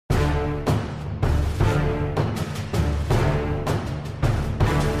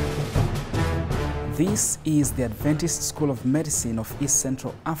This is the Adventist School of Medicine of East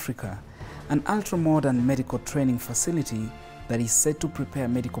Central Africa, an ultra-modern medical training facility that is set to prepare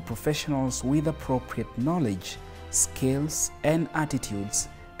medical professionals with appropriate knowledge, skills, and attitudes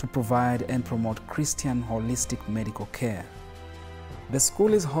to provide and promote Christian holistic medical care. The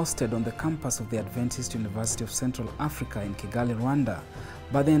school is hosted on the campus of the Adventist University of Central Africa in Kigali, Rwanda,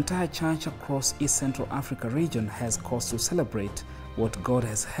 but the entire church across East Central Africa region has cause to celebrate what God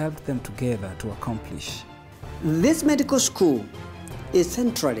has helped them together to accomplish. This medical school is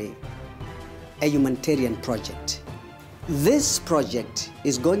centrally a humanitarian project. This project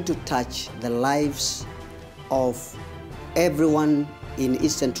is going to touch the lives of everyone in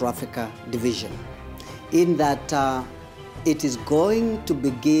East Central Africa division, in that it is going to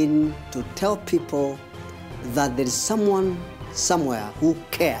begin to tell people that there is someone somewhere who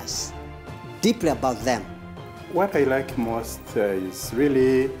cares deeply about them. What I like most is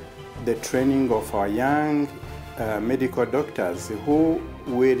really the training of our young medical doctors who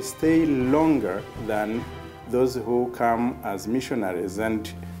will stay longer than those who come as missionaries, and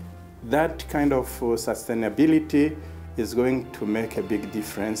that kind of sustainability is going to make a big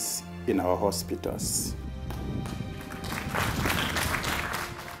difference in our hospitals.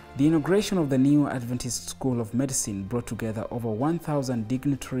 The inauguration of the new Adventist School of Medicine brought together over 1,000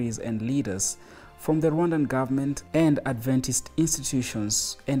 dignitaries and leaders from the Rwandan government and Adventist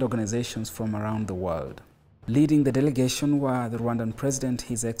institutions and organizations from around the world. Leading the delegation were the Rwandan President,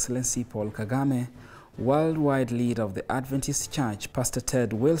 His Excellency Paul Kagame, worldwide leader of the Adventist Church, Pastor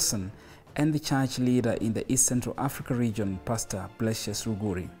Ted Wilson, and the church leader in the East Central Africa region, Pastor Blesius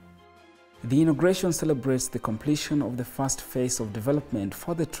Ruguri. The inauguration celebrates the completion of the first phase of development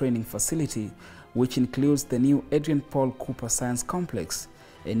for the training facility, which includes the new Adrian Paul Cooper Science Complex,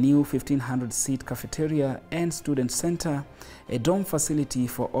 a new 1,500-seat cafeteria and student center, a dorm facility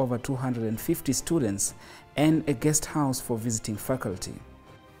for over 250 students, and a guest house for visiting faculty.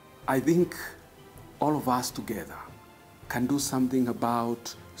 I think all of us together can do something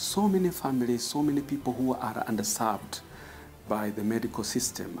about so many families, so many people who are underserved by the medical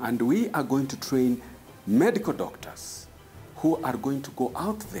system. And we are going to train medical doctors who are going to go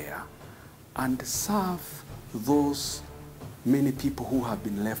out there and serve those many people who have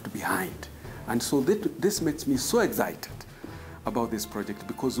been left behind. And so this makes me so excited about this project,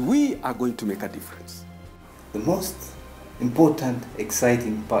 because we are going to make a difference. The most important,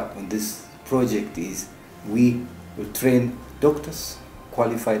 exciting part of this project is we will train doctors,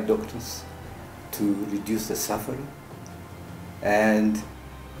 qualified doctors, to reduce the suffering and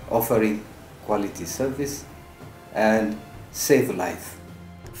offering quality service and save life.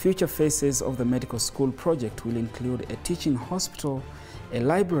 Future phases of the medical school project will include a teaching hospital, a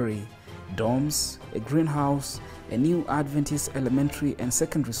library, dorms, a greenhouse, a new Adventist elementary and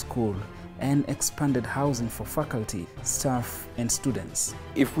secondary school, and expanded housing for faculty, staff, and students.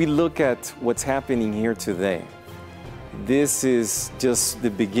 If we look at what's happening here today, this is just the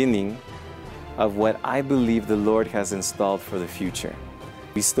beginning of what I believe the Lord has installed for the future.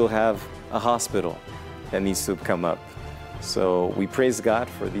 We still have a hospital that needs to come up. So we praise God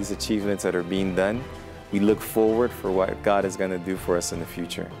for these achievements that are being done. We look forward for what God is going to do for us in the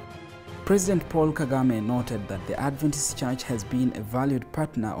future. President Paul Kagame noted that the Adventist Church has been a valued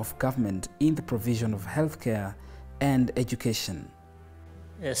partner of government in the provision of healthcare and education.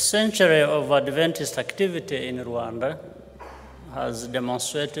 A century of Adventist activity in Rwanda has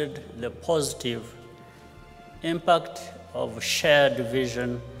demonstrated the positive impact of shared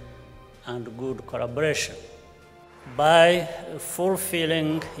vision and good collaboration. By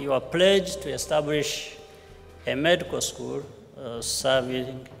fulfilling your pledge to establish a medical school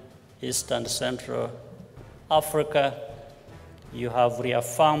serving East and Central Africa, you have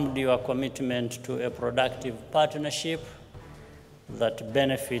reaffirmed your commitment to a productive partnership that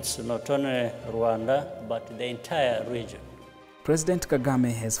benefits not only Rwanda, but the entire region. President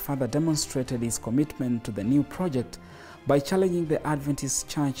Kagame has further demonstrated his commitment to the new project by challenging the Adventist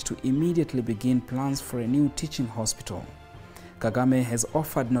Church to immediately begin plans for a new teaching hospital. Kagame has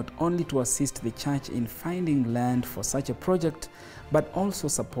offered not only to assist the church in finding land for such a project, but also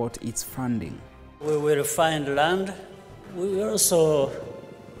support its funding. We will find land. We will also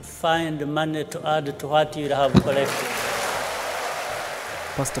find money to add to what you have collected.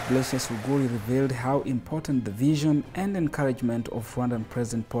 Pastor Blesius Ruguri revealed how important the vision and encouragement of Rwandan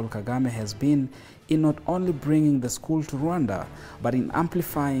President Paul Kagame has been in not only bringing the school to Rwanda, but in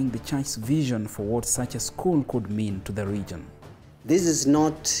amplifying the church's vision for what such a school could mean to the region. This is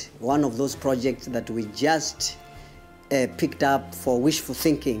not one of those projects that we just picked up for wishful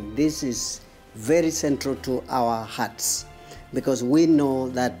thinking. This is very central to our hearts, because we know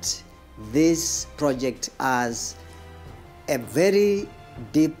that this project has a very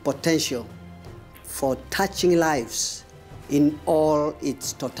deep potential for touching lives in all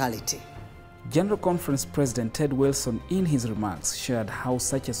its totality. General Conference President Ted Wilson, in his remarks, shared how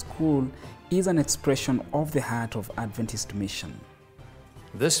such a school is an expression of the heart of Adventist mission.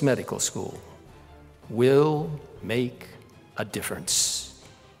 This medical school will make a difference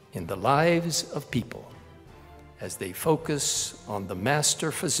in the lives of people as they focus on the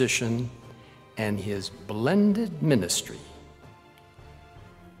master physician and his blended ministry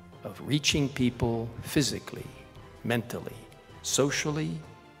of reaching people physically, mentally, socially,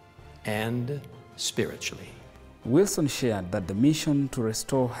 and spiritually. Wilson shared that the mission to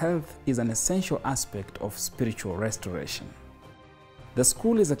restore health is an essential aspect of spiritual restoration. The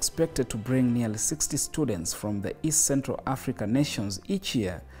school is expected to bring nearly 60 students from the East Central Africa nations each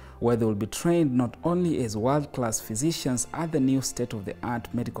year, where they will be trained not only as world-class physicians at the new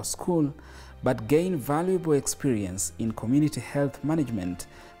state-of-the-art medical school, but gain valuable experience in community health management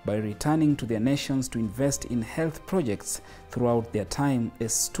by returning to their nations to invest in health projects throughout their time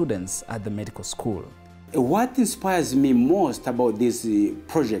as students at the medical school. What inspires me most about this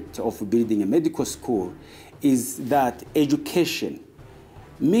project of building a medical school is that education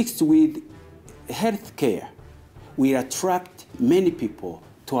mixed with healthcare will attract many people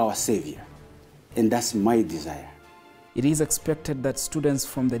to our Savior, and that's my desire. It is expected that students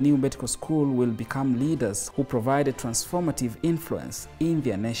from the new medical school will become leaders who provide a transformative influence in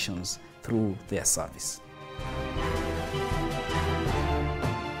their nations through their service.